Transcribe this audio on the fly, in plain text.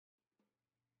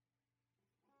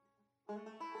All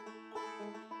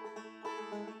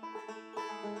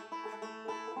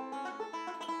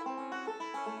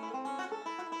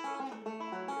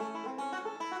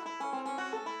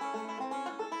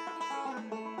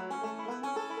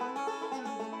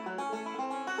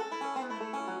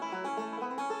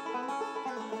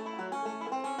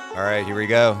right, here we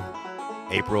go.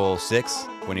 April 6th,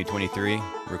 2023.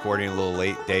 Recording a little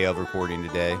late, day of recording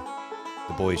today.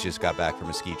 The boys just got back from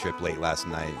a ski trip late last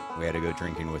night. We had to go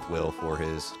drinking with Will for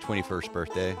his 21st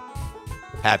birthday.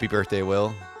 Happy birthday,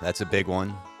 Will. That's a big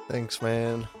one. Thanks,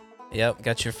 man. Yep,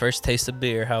 got your first taste of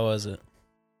beer. How was it?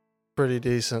 Pretty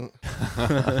decent.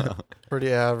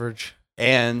 Pretty average.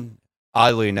 And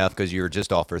oddly enough, because you were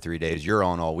just off for 3 days, you're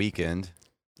on all weekend.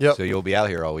 Yep. So you'll be out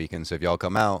here all weekend. So if y'all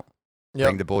come out,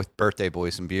 bring the birthday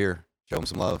boys some beer. Show them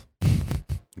some love.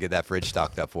 Get that fridge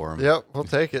stocked up for them. Yep, we'll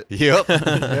take it. Yep.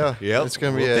 Yeah. Yep. It's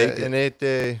going to be an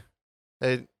 8-day,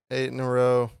 eight in a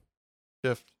row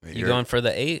shift. You going for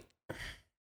the 8?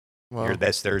 You're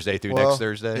this Thursday through next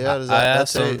Thursday? Yeah, I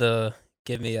asked them to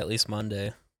give me at least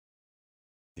Monday.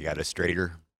 You got a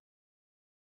straighter?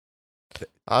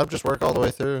 I'll just work all the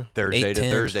way through. Thursday to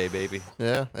 8-10. Thursday, baby.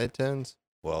 Yeah, 8-10s.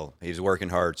 Well, he's working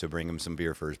hard, so bring him some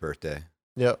beer for his birthday.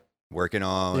 Yep. Working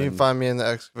on... You can find me in the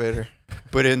excavator.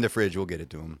 Put it in the fridge. We'll get it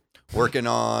to him. Working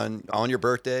on your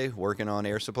birthday, working on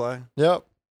air supply. Yep.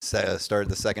 Started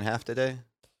the second half today.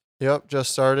 Yep,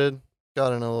 just started.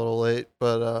 Got in a little late,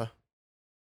 but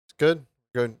it's good.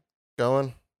 Good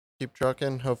going. Keep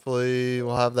trucking. Hopefully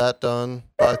we'll have that done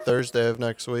by Thursday of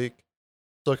next week.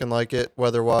 It's looking like it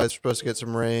weather-wise. We're supposed to get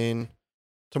some rain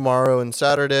tomorrow and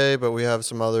Saturday, but we have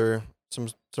some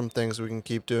things we can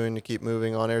keep doing to keep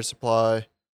moving on air supply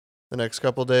the next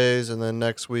couple days, and then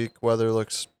next week weather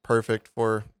looks perfect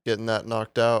for getting that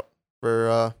knocked out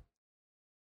for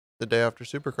the day after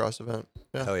Supercross event.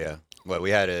 Yeah. Oh yeah. Well,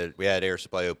 we had air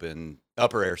supply open,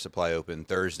 upper air supply open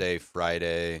Thursday,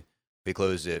 Friday. We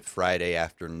closed it Friday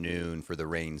afternoon for the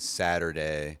rain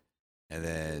Saturday, and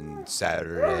then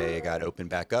Saturday it got opened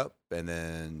back up, and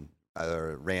then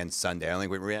ran Sunday. I don't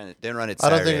think we didn't run it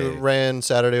Saturday. I don't think it ran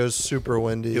Saturday. It was super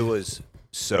windy. It was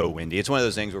so windy. It's one of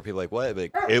those things where people are like, what?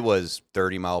 Like, it was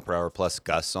 30 mile per hour plus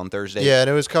gusts on Thursday. Yeah, and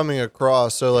it was coming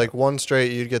across. So, like, one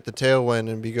straight, you'd get the tailwind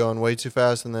and be going way too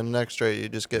fast, and then the next straight,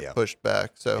 you'd just get pushed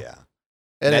back. So, yeah.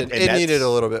 And it needed a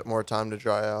little bit more time to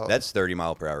dry out. That's 30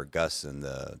 mile per hour gusts in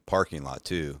the parking lot,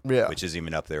 too. Yeah. Which is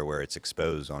even up there where it's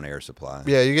exposed on air supply.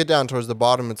 Yeah, you get down towards the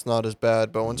bottom, it's not as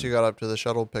bad. But once you got up to the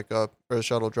shuttle pickup or the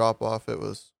shuttle drop off, it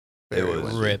was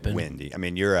ripping. Windy. I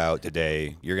mean, you're out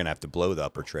today. You're going to have to blow the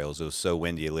upper trails. It was so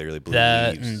windy, it literally blew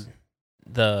That leaves. and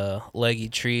the leggy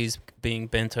trees being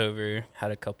bent over,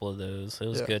 had a couple of those. It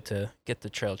was good to get the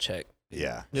trail checked.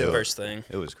 Yeah. First thing.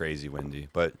 It was crazy windy.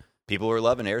 But people were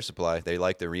loving air supply. They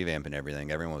liked the revamp and everything.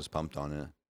 Everyone was pumped on it.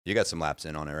 You got some laps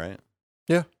in on it, right?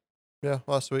 Yeah. Yeah,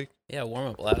 last week. Yeah,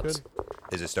 warm-up laps. Good.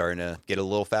 Is it starting to get a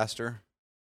little faster?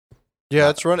 Yeah,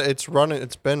 it's running.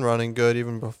 It's been running good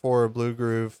even before Blue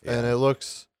Groove, and it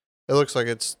looks like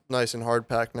it's nice and hard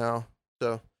packed now.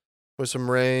 So with some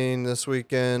rain this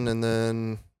weekend, and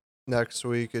then next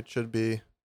week it should be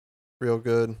real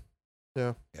good.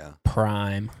 Yeah. Yeah.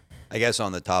 Prime. I guess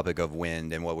on the topic of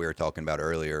wind and what we were talking about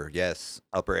earlier, yes,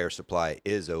 upper air supply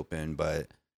is open, but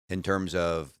in terms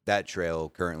of that trail,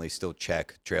 currently still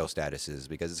check trail statuses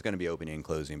because it's going to be opening and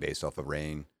closing based off of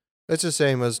rain. It's the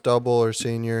same as double or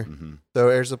senior. Mm-hmm. Though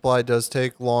air supply does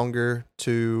take longer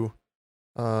to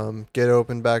get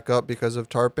open back up because of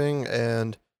tarping,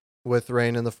 and with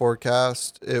rain in the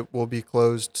forecast, it will be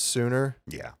closed sooner.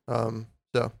 Yeah.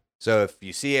 So if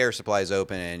you see air supplies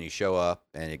open and you show up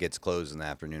and it gets closed in the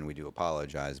afternoon, we do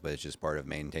apologize, but it's just part of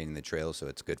maintaining the trail, so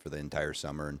it's good for the entire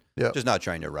summer and just not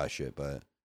trying to rush it. But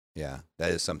yeah,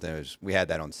 that is something. We had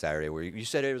that on Saturday where you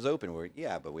said it was open.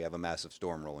 But we have a massive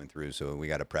storm rolling through, so we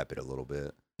got to prep it a little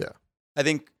bit. Yeah. I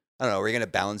don't know, are we going to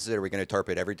balance it? Are we going to tarp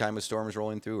it every time a storm is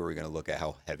rolling through, or are we going to look at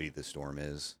how heavy the storm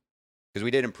is? Because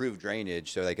we did improve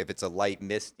drainage, so like if it's a light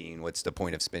misting, what's the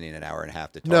point of spending an hour and a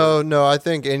half to tarp? No, I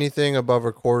think anything above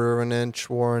a quarter of an inch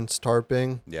warrants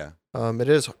tarping. Yeah. It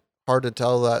is hard to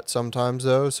tell that sometimes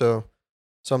though, so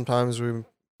sometimes we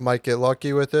might get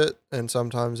lucky with it, and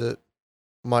sometimes it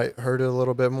might hurt it a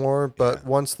little bit more. But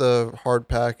once the hard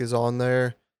pack is on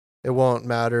there, it won't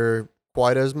matter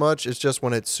quite as much. It's just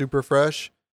when it's super fresh,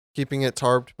 keeping it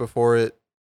tarped before it,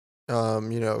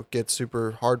 gets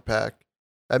super hard pack.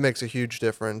 That makes a huge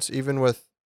difference. Even with,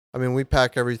 we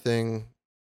pack everything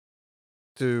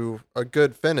to a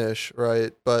good finish,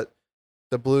 right? But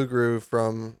the Blue Groove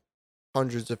from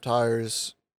hundreds of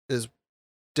tires is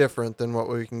different than what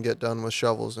we can get done with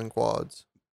shovels and quads.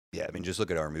 Yeah, I mean, just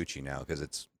look at Armucci now because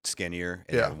it's skinnier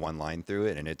and have one line through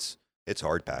it, and it's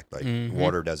hard packed. Like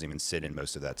water doesn't even sit in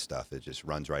most of that stuff; it just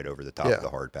runs right over the top of the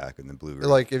hard pack, and then Blue Green.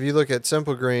 Like if you look at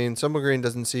Simple Green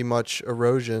doesn't see much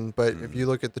erosion, but if you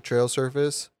look at the trail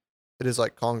surface, it is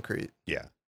like concrete. Yeah.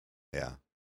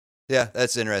 Yeah,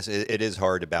 that's interesting. It is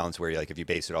hard to balance where, like, if you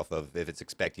base it off of if it's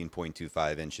expecting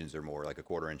 0.25 inches or more, like a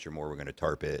quarter inch or more, we're going to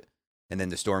tarp it. And then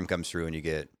the storm comes through and you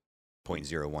get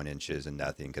 0.01 inches and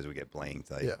nothing because we get blanked.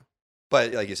 Like,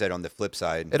 but like you said, on the flip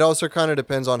side, it also kind of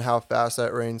depends on how fast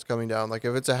that rain's coming down. Like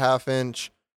if it's a half inch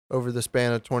over the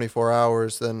span of 24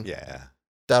 hours, then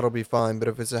that'll be fine. But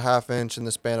if it's a half inch in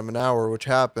the span of an hour, which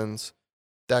happens,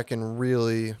 that can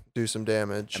really do some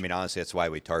damage. I mean, honestly, that's why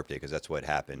we tarped it, because that's what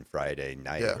happened Friday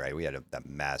night, right? We had that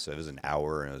massive, it was an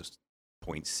hour, and it was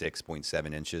 0.6,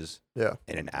 0.7 inches in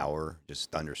an hour,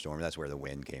 just thunderstorm. That's where the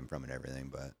wind came from and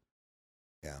everything, but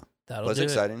That'll was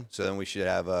exciting. So then we should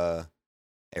have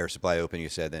air supply open, you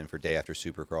said, then for day after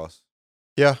Supercross.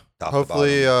 Yeah,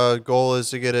 hopefully goal is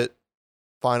to get it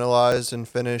finalized and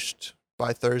finished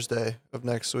by Thursday of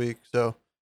next week, so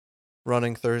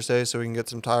running Thursday so we can get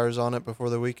some tires on it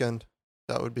before the weekend.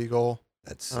 That would be goal.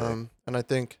 That's and I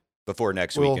think before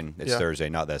next weekend. It's Thursday,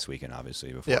 not this weekend,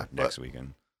 obviously. Before next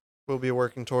weekend, we'll be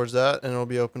working towards that, and it'll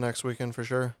be open next weekend for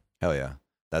sure. Hell yeah,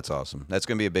 that's awesome. That's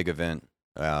gonna be a big event.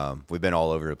 We've been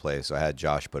all over the place. So I had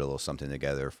Josh put a little something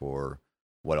together for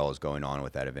what all is going on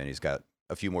with that event. He's got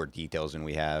a few more details than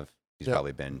we have. He's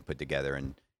probably been put together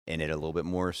and in it a little bit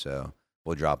more. So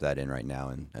we'll drop that in right now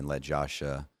and let Josh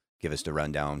give us the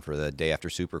rundown for the day after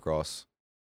Supercross.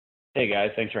 Hey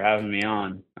guys, thanks for having me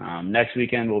on. Next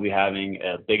weekend we'll be having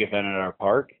a big event at our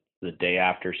park, the day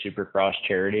after Supercross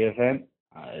charity event.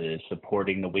 It is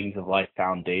supporting the Wings of Life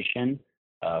Foundation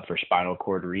for spinal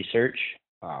cord research.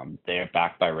 They are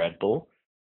backed by Red Bull.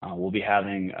 We'll be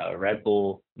having a Red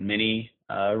Bull mini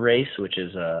race, which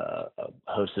is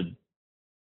hosted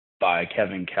by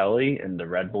Kevin Kelly and the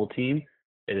Red Bull team.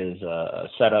 It is a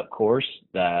setup course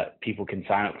that people can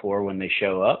sign up for when they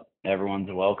show up. Everyone's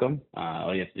welcome.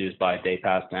 All you have to do is buy a day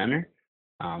pass to enter.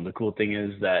 The cool thing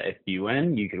is that if you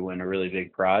win, you could win a really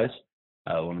big prize.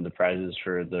 One of the prizes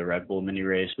for the Red Bull mini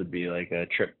race would be like a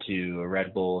trip to a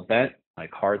Red Bull event,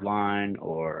 like Hardline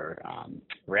or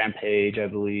Rampage, I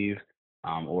believe,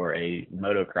 or a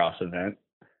motocross event.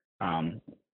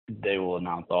 They will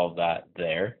announce all of that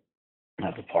there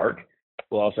at the park.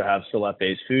 We'll also have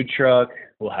Celepe's food truck.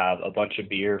 We'll have a bunch of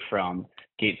beer from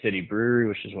Gate City Brewery,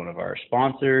 which is one of our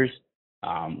sponsors.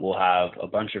 We'll have a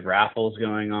bunch of raffles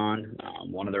going on.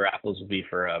 One of the raffles will be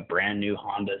for a brand new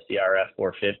Honda CRF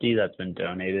 450 that's been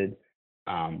donated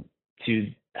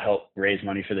to help raise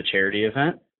money for the charity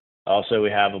event. Also, we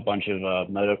have a bunch of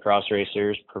motocross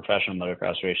racers, professional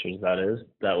motocross racers,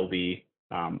 that will be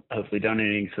hopefully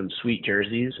donating some sweet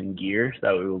jerseys and gear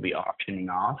that we will be auctioning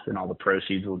off, and all the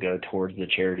proceeds will go towards the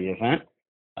charity event.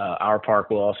 Our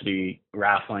park will also be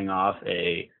raffling off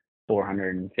a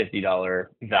 $450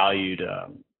 valued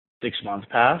 6-month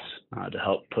pass to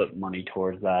help put money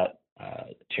towards that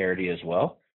charity as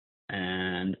well.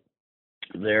 And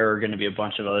there are going to be a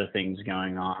bunch of other things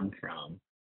going on, from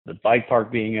the bike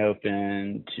park being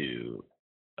open to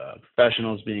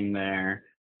professionals being there.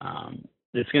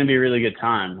 It's going to be a really good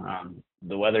time.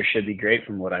 The weather should be great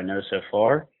from what I know so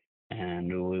far, and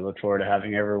we look forward to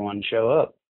having everyone show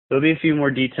up. There'll be a few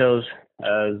more details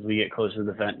as we get closer to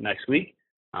the event next week.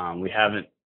 We haven't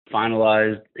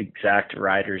finalized exact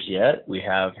riders yet. We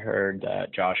have heard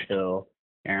that Josh Hill,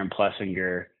 Aaron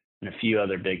Plessinger, and a few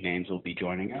other big names will be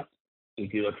joining us. We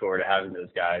do look forward to having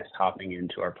those guys hopping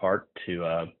into our park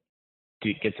to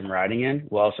get some riding in.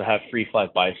 We'll also have Free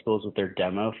Flight Bicycles with their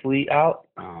demo fleet out.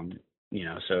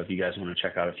 So if you guys want to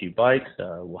check out a few bikes,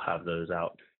 we'll have those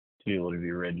out to be able to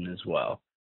be ridden as well.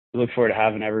 We look forward to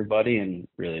having everybody and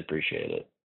really appreciate it.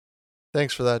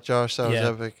 Thanks for that, Josh. That was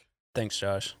epic. Thanks,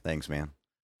 Josh. Thanks, man.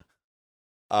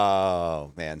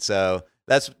 Oh, man. So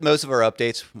that's most of our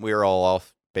updates. We were all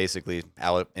off basically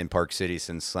out in Park City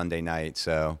since Sunday night.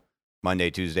 So Monday,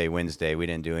 Tuesday, Wednesday, we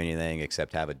didn't do anything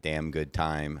except have a damn good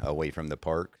time away from the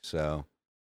park. So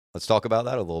let's talk about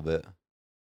that a little bit.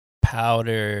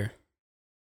 Powder.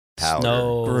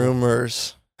 Snow.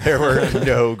 Groomers. There were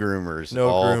no groomers.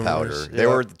 All groomers. Powder. Yep. There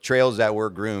were trails that were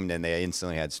groomed, and they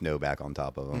instantly had snow back on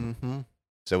top of them. Mm-hmm.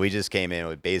 So we just came in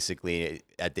with basically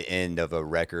at the end of a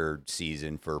record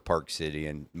season for Park City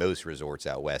and most resorts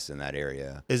out west in that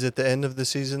area. Is it the end of the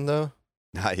season, though?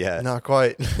 Not yet. Not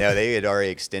quite. No, they had already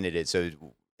extended it. So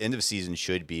end of season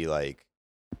should be like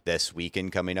this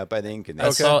weekend coming up, I think. And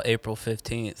I saw April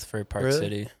 15th for Park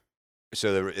City.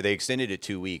 So they extended it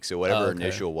 2 weeks. So whatever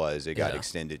initial was, it got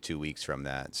extended 2 weeks from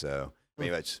that. So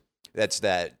Pretty much. That's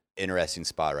that interesting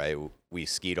spot, right? We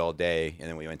skied all day, and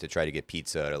then we went to try to get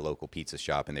pizza at a local pizza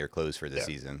shop, and they were closed for the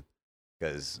season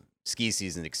because ski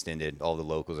season extended. All the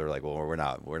locals are like, well, we're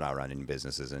not running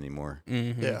businesses anymore.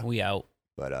 Mm-hmm. Yeah, we out.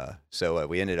 But so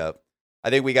we ended up. I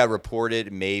think we got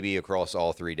reported maybe across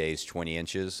all 3 days 20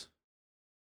 inches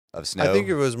of snow. I think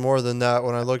it was more than that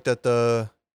when I looked at the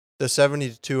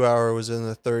 72 hour was in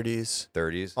the 30s.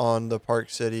 30s on the Park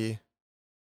City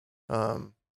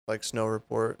like snow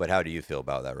report. But how do you feel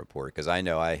about that report? Because I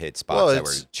know I hit spots that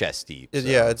were chest deep. So.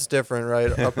 Yeah, it's different,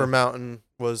 right? Upper Mountain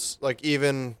was like,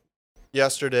 even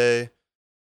yesterday,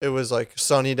 it was like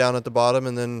sunny down at the bottom,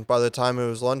 and then by the time it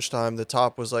was lunchtime, the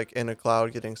top was like in a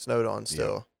cloud getting snowed on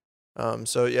still. Yeah.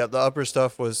 So yeah, the upper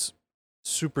stuff was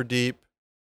super deep,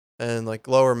 and like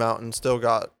Lower Mountain still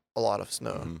got a lot of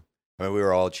snow. Mm-hmm. I mean, we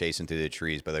were all chasing through the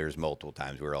trees, but there was multiple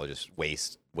times we were all just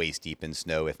waist deep in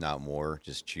snow, if not more,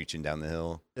 just chooching down the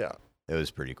hill. Yeah. It was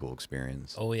a pretty cool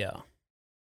experience. Oh, yeah.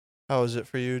 How was it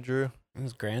for you, Drew? It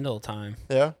was grand old time.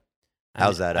 Yeah?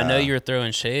 How's that? I know you were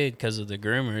throwing shade because of the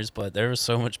groomers, but there was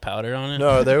so much powder on it.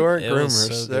 No, they weren't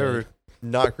groomers. So they were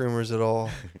not groomers at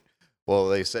all. Well,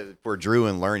 they said for Drew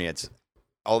and learning,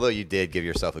 although you did give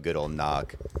yourself a good old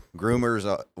knock,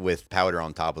 groomers with powder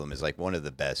on top of them is like one of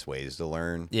the best ways to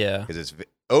learn. Yeah. Because it's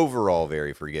overall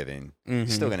very forgiving. Mm-hmm. You're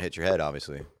still going to hit your head,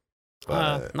 obviously.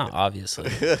 But, not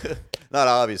obviously. Not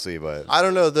obviously, but. I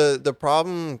don't know. The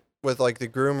problem with like the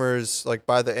groomers, like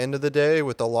by the end of the day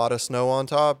with a lot of snow on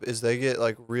top, is they get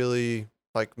like really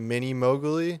like mini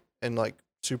mogully and like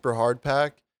super hard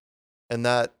pack. And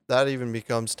that even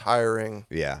becomes tiring.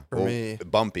 Yeah, for me.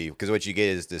 Bumpy, because what you get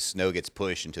is the snow gets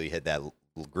pushed until you hit that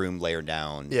groom layer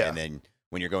down. Yeah. And then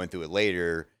when you're going through it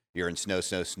later, you're in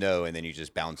snow, and then you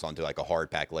just bounce onto like a hard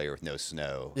pack layer with no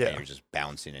snow. Yeah. And you're just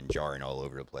bouncing and jarring all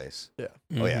over the place. Yeah.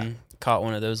 Mm-hmm. Oh, yeah. Caught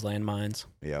one of those landmines.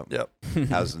 Yep.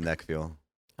 How's the neck feel?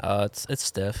 It's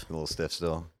stiff. A little stiff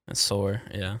still. It's sore,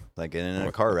 yeah. Like getting in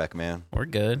a car wreck, man. We're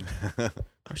good.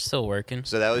 We're still working.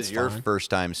 So that was your first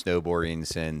time snowboarding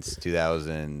since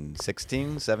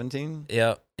 2016, 17?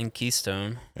 Yeah, in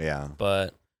Keystone. Yeah.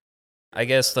 But I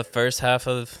guess the first half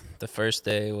of the first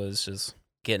day was just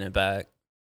getting it back.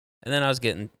 And then I was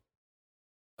getting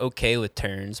okay with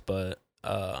turns, but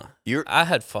I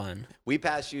had fun. We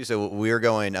passed you, so we were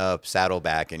going up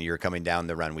Saddleback, and you were coming down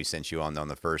the run we sent you on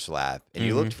the first lap, and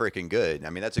you looked freaking good. I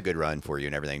mean, that's a good run for you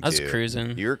and everything, too. I was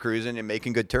cruising. You were cruising and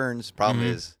making good turns. Problem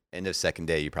is, in the second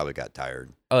day, you probably got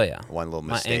tired. Oh, yeah. One little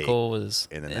mistake. My ankle was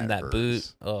in that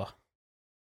boot. Oh.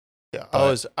 Yeah,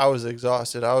 I was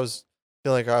exhausted. I was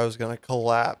feeling like I was going to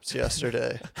collapse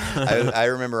yesterday. I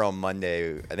remember on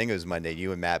Monday, I think it was Monday,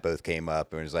 you and Matt both came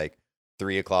up, and it was like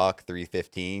 3 o'clock,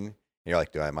 3:15. You're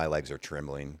like, dude, my legs are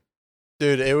trembling.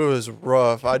 Dude, it was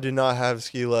rough. I do not have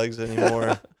ski legs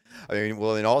anymore. I mean,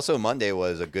 well, and also Monday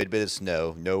was a good bit of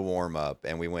snow, no warm up,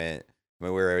 and we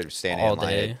were standing in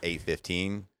line at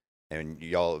 8:15, and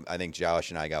y'all, I think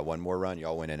Josh and I got one more run.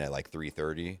 Y'all went in at like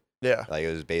 3:30. Yeah, like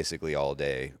it was basically all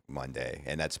day Monday,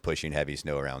 and that's pushing heavy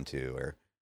snow around too. Or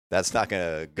that's not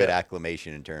gonna good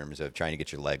acclimation in terms of trying to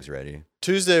get your legs ready.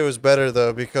 Tuesday was better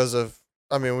though because of.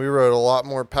 I mean, we rode a lot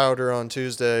more powder on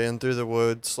Tuesday and through the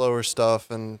woods, slower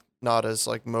stuff, and not as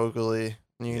like mogully.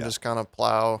 And you can just kind of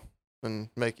plow and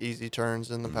make easy turns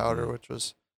in the powder, which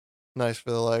was nice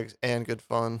for the legs and good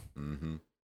fun. Mm-hmm.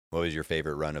 What was your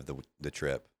favorite run of the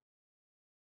trip?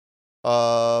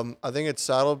 I think it's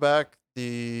Saddleback,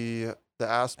 the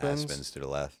Aspens. Aspens to the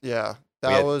left. Yeah,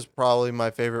 that was probably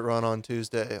my favorite run on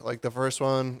Tuesday. Like the first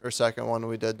one or second one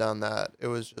we did down that, it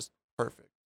was just perfect.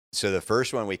 So the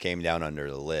first one we came down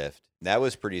under the lift. That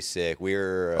was pretty sick. We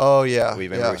were. Oh yeah. We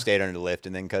stayed under the lift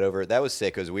and then cut over. That was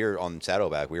sick because we were on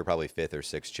Saddleback. We were probably 5th or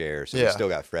 6th chair, so we still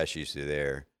got freshies through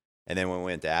there. And then when we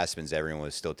went to Aspens, everyone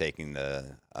was still taking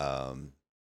the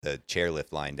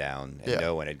chairlift line down, and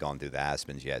no one had gone through the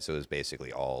Aspens yet. So it was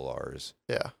basically all ours.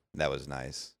 Yeah. That was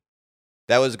nice.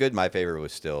 That was good. My favorite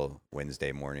was still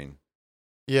Wednesday morning.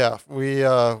 Yeah, we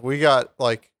got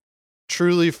like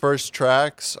truly first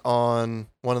tracks on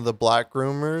one of the black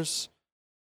groomers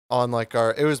on like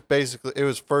it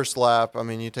was first lap. I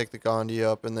mean, you take the Gandhi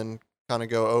up and then kind of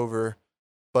go over,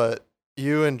 but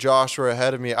you and Josh were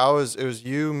ahead of me. It was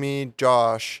you, me,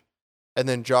 Josh, and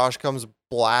then Josh comes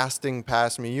blasting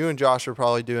past me. You and Josh were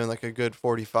probably doing like a good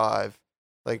 45,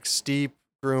 like steep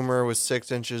groomer with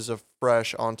 6 inches of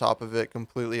fresh on top of it,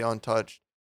 completely untouched.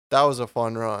 That was a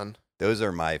fun run. Those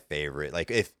are my favorite. Like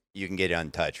if you can get it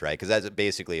untouched, right? Because that's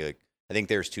basically like, I think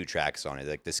there's 2 tracks on it,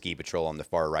 like the ski patrol on the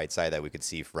far right side that we could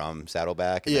see from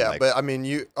Saddleback. And yeah, but I mean,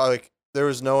 you like there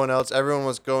was no one else. Everyone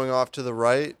was going off to the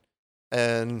right,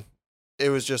 and it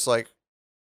was just like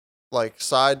like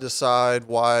side to side,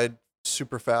 wide,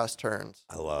 super fast turns.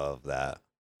 I love that.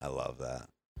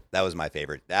 That was my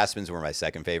favorite. The Aspens were my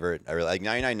second favorite. I really like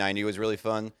 9990 was really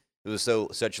fun. It was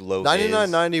such low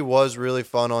 9990 was really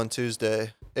fun on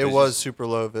Tuesday. It was super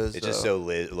low viz. It's just so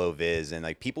low viz, and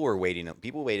like people waited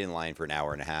in line for an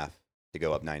hour and a half to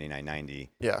go up 9990.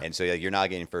 Yeah. And so like, you're not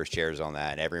getting first chairs on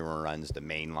that, and everyone runs the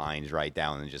main lines right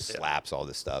down and just slaps all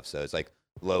this stuff. So it's like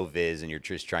low viz, and you're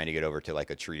just trying to get over to like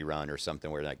a tree run or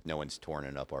something where like no one's torn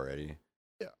it up already.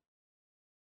 Yeah.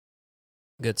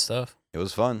 Good stuff. It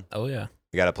was fun. Oh yeah.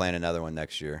 We got to plan another one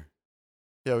next year.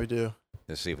 Yeah, we do.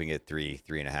 Let's see if we can get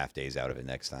 3.5 days out of it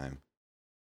next time.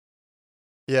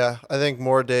 Yeah, I think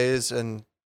more days and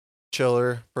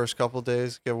chiller first couple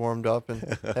days, get warmed up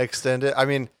and extend it. I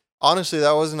mean, honestly,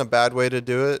 that wasn't a bad way to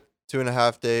do it.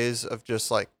 2.5 days of just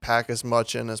like pack as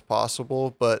much in as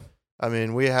possible. But I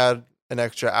mean, we had an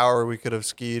extra hour we could have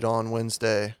skied on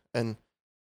Wednesday, and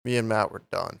me and Matt were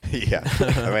done. Yeah.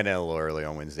 I went in a little early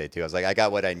on Wednesday too. I was like, I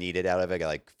got what I needed out of it. I got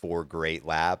like 4 great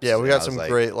laps. Yeah, we got some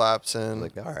great laps in.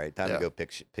 Like, all right, time to go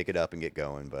pick it up and get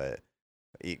going. But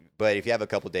if you have a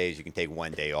couple days, you can take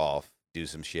one day off, do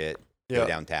some shit, go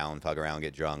downtown, fuck around,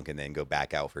 get drunk, and then go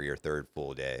back out for your third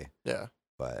full day. Yeah.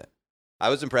 But I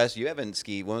was impressed. You haven't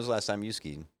skied. When was the last time you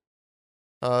skied?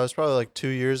 It was probably like 2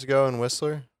 years ago in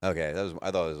Whistler. Okay, I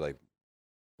thought it was like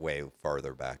way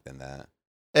farther back than that.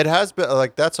 It has been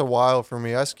like that's a while for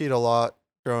me. I skied a lot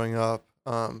growing up,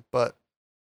 but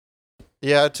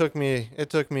yeah, it took me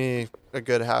a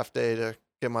good half day to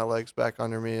get my legs back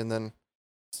under me, and then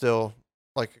still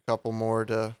like a couple more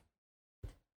to,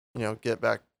 get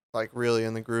back like really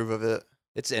in the groove of it.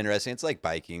 It's interesting. It's like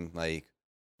biking. Like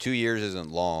 2 years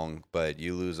isn't long, but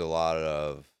you lose a lot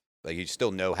of like you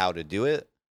still know how to do it,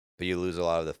 but you lose a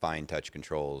lot of the fine touch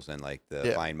controls and like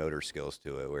the fine motor skills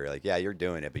to it where like, yeah, you're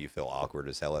doing it, but you feel awkward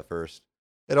as hell at first.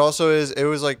 It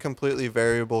was like completely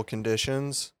variable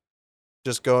conditions,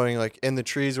 just going like in the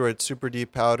trees where it's super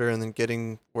deep powder and then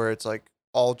getting where it's like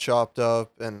all chopped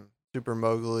up and super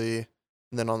mogly,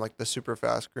 and then on like the super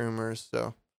fast groomers.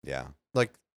 So yeah,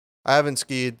 like I haven't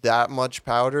skied that much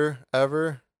powder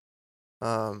ever.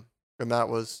 And that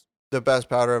was the best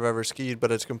powder I've ever skied,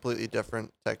 but it's completely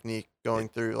different technique going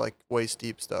through like way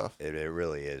steep stuff. It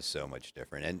really is so much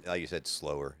different. And like you said,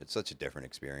 slower. It's such a different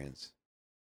experience.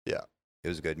 Yeah. It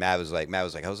was good. Matt was like, I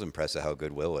was impressed at how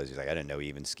good Will was. He's like, I didn't know he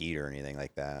even skied or anything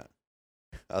like that.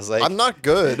 I was like, I'm not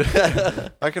good.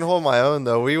 I can hold my own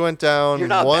though. We went down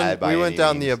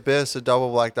the abyss at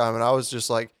Double Black Diamond. I was just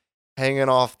like hanging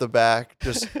off the back.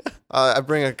 Just I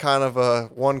bring a kind of a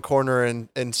one corner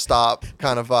and stop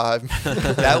kind of vibe.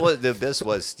 The abyss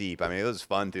was steep. I mean, it was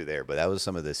fun through there, but that was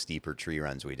some of the steeper tree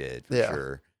runs we did for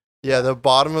sure. Yeah, the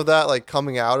bottom of that, like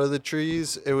coming out of the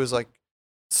trees, it was like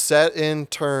set in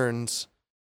turns,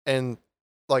 and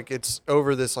like it's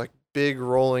over this like big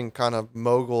rolling kind of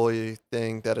mogul-y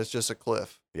thing that is just a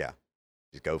cliff. Yeah,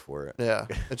 just go for it. Yeah,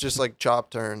 it's just like chop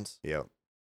turns. Yep.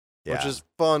 Yeah. Which is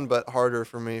fun, but harder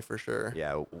for me for sure.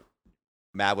 Yeah.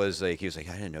 Matt was like, I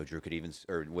didn't know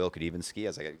Will could even ski. I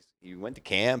was like, he went to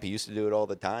camp. He used to do it all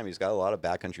the time. He's got a lot of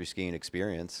backcountry skiing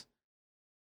experience.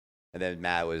 And then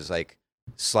Matt was like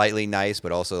slightly nice,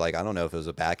 but also like, I don't know if it was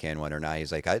a backhand one or not.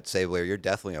 He's like, I'd say, Blair, you're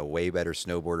definitely a way better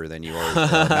snowboarder than you are a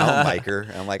mountain biker.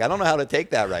 And I'm like, I don't know how to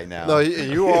take that right now. No,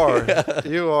 you are.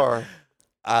 You are.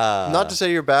 Not to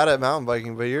say you're bad at mountain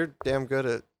biking, but you're damn good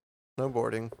at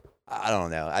snowboarding. I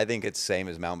don't know. I think it's same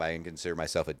as mountain biking. I consider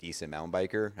myself a decent mountain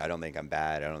biker. I don't think I'm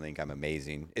bad. I don't think I'm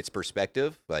amazing. It's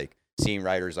perspective. Like seeing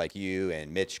riders like you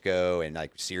and Mitchko and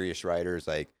like serious riders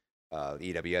like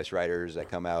EWS riders that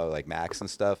come out like Max and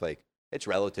stuff. Like it's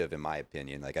relative in my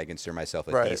opinion. Like I consider myself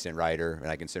a decent rider and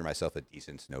I consider myself a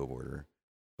decent snowboarder.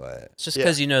 But it's just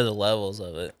because you know the levels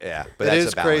of it. Yeah, but it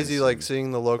is crazy like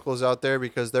seeing the locals out there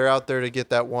because they're out there to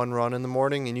get that one run in the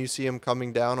morning and you see them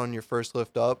coming down on your first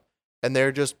lift up and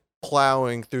they're just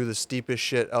plowing through the steepest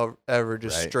shit ever,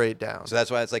 just straight down. So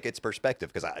that's why it's like it's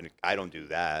perspective because I don't do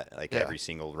that like every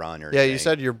single run or anything. Yeah, you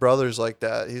said your brother's like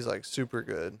that. He's like super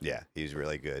good. Yeah, he's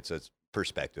really good. So it's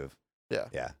perspective.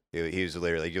 Yeah. He was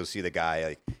literally you'll see the guy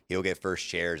like he'll get first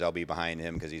chairs. I'll be behind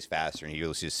him because he's faster, and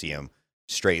you'll just see him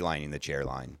straight lining the chair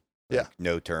line. Like,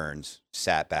 no turns,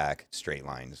 sat back, straight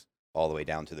lines all the way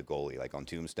down to the goalie, like on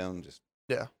Tombstone. Just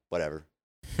whatever.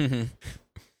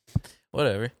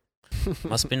 Whatever.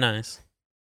 Must be nice.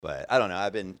 But I don't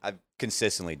know. I've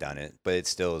consistently done it, but it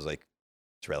still is like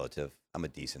it's relative. I'm a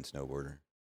decent snowboarder.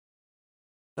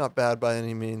 Not bad by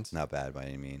any means. Not bad by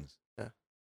any means. Yeah.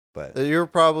 But you're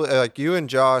probably like you and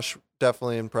Josh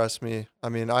definitely impressed me. I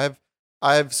mean,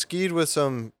 I've skied with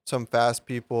some fast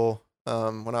people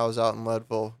when I was out in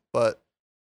Leadville, but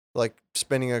like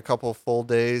spending a couple full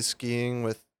days skiing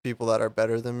with people that are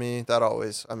better than me, that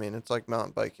always, I mean, it's like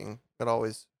mountain biking. It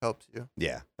always helps you.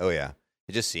 Yeah. Oh, yeah.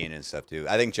 Just seeing it and stuff, too.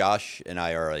 I think Josh and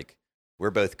I are like,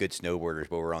 we're both good snowboarders,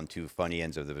 but we're on two funny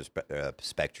ends of the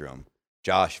spectrum.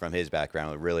 Josh, from his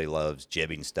background, really loves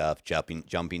jibbing stuff,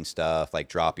 jumping stuff, like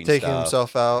dropping Taking stuff.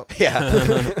 himself out.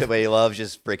 Yeah. But he loves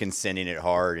just freaking sending it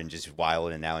hard and just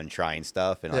wilding out and trying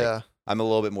stuff. And like, I'm a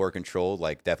little bit more controlled,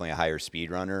 like definitely a higher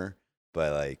speed runner.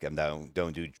 But like, I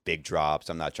don't do big drops.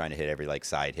 I'm not trying to hit every like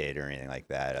side hit or anything like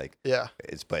that. Like,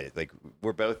 but like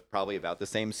we're both probably about the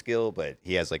same skill, but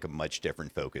he has like a much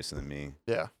different focus than me.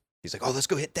 Yeah. He's like, oh, let's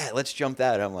go hit that. Let's jump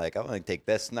that. And I'm like, I want to take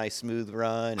this nice smooth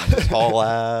run and just haul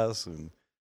ass.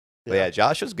 But yeah,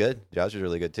 Josh was good. Josh was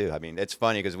really good too. I mean, it's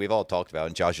funny because we've all talked about it,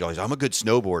 and Josh is always, I'm a good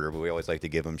snowboarder, but we always like to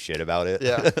give him shit about it.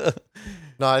 Yeah.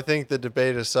 No, I think the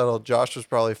debate is settled. Josh was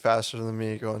probably faster than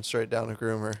me going straight down to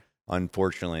groomer.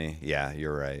 Unfortunately, yeah,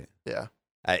 you're right. Yeah.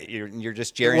 You're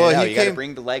just jerrying it out. You got to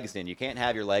bring the legs in. You can't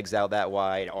have your legs out that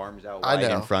wide, arms out wide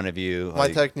in front of you.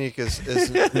 My technique is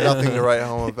nothing to write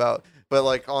home about. But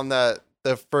like on the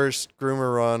first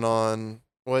groomer run on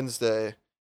Wednesday,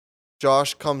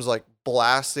 Josh comes like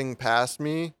blasting past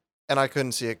me, and I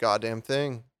couldn't see a goddamn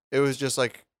thing. It was just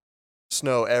like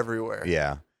snow everywhere.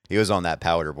 Yeah. He was on that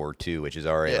powder board too, which is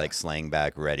already like slaying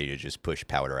back, ready to just push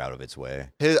powder out of its way.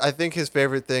 I think his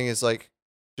favorite thing is like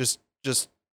just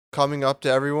coming up to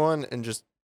everyone and just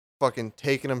fucking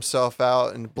taking himself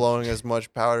out and blowing as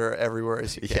much powder everywhere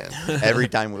as he can. Every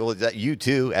time, you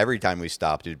too. Every time we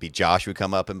stopped, it'd be Josh would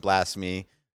come up and blast me.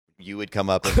 You would come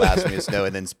up and blast me with snow,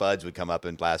 and then Spuds would come up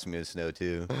and blast me with snow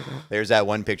too. There's that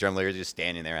one picture. I'm literally just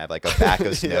standing there. I have like a back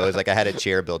of snow. It's like I had a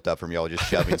chair built up from y'all just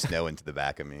shoving snow into the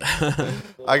back of me.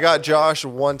 I got Josh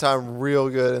one time real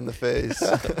good in the face.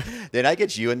 Did I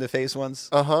get you in the face once?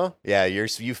 Uh-huh. Yeah,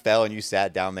 you fell and you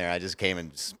sat down there. I just came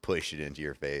and pushed it into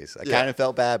your face. I kind of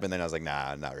felt bad, but then I was like,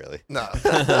 nah, not really. No.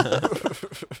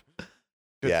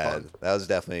 Yeah, fun. That was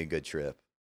definitely a good trip.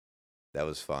 That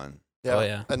was fun. Yeah. Oh,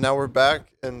 yeah. And now we're back,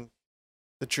 and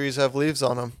the trees have leaves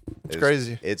on them. It's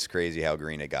crazy. It's crazy how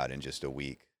green it got in just a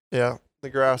week. Yeah. The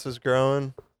grass is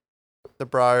growing. The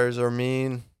briars are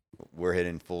mean. We're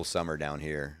hitting full summer down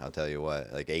here. I'll tell you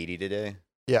what, like 80 today.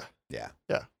 Yeah. Yeah.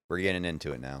 Yeah. We're getting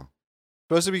into it now.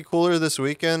 Supposed to be cooler this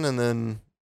weekend and then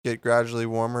get gradually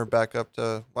warmer back up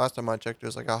to, last time I checked, it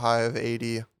was like a high of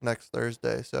 80 next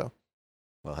Thursday. So.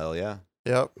 Well, hell yeah.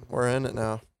 Yep. We're in it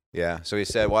now. Yeah, so he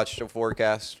said, watch the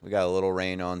forecast. We got a little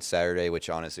rain on Saturday, which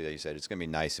honestly, like you said, it's going to be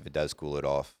nice if it does cool it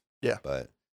off. Yeah. But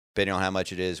depending on how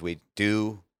much it is,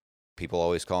 people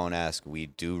always call and ask, we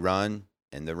do run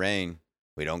in the rain.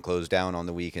 We don't close down on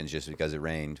the weekends just because it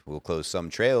rained. We'll close some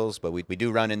trails, but we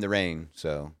do run in the rain,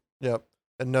 so. Yep.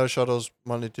 And no shuttles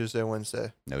Monday, Tuesday,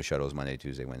 Wednesday. No shuttles Monday,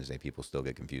 Tuesday, Wednesday. People still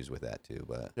get confused with that too,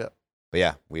 but. Yep. But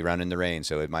yeah, we run in the rain,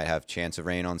 so it might have chance of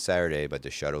rain on Saturday, but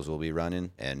the shuttles will be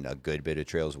running, and a good bit of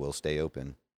trails will stay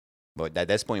open. But at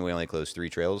this point, we only close 3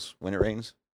 trails when it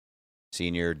rains.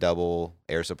 Senior, double,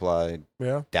 air supply.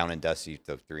 Yeah. Down in Dusty,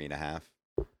 3.5.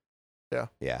 Yeah.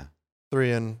 Yeah.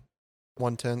 3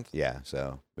 1/10. Yeah,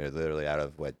 so we're literally out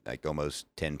of like almost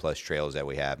 10 plus trails that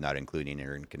we have, not including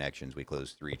interconnections. We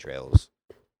close 3 trails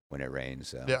when it rains.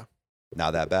 So yeah,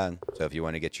 not that bad. So if you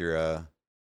want to get your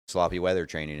sloppy weather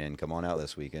training in, come on out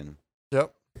this weekend.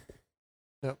 Yep.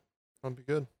 That'll be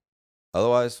good.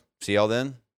 Otherwise, see y'all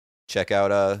then. Check out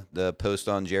the post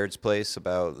on Jared's Place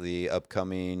about the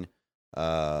upcoming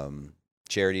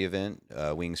charity event,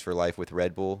 Wings for Life with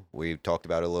Red Bull. We talked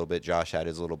about it a little bit. Josh had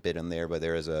his little bit in there, but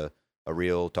there is a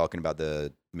reel talking about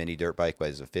the mini dirt bike, but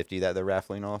it's a 50 that they're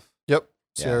raffling off. Yep.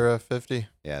 Sierra 50.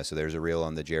 Yeah, so there's a reel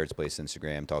on the Jared's Place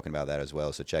Instagram talking about that as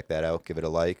well. So check that out. Give it a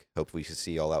like. Hopefully we can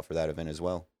see y'all out for that event as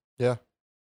well. Yeah.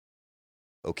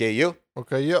 Okay, you?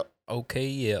 Okay, yeah. Okay,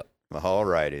 yeah. All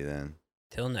righty then.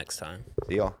 Till next time.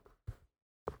 See y'all.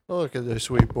 Look at this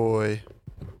sweet boy.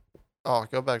 Oh,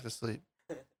 go back to sleep.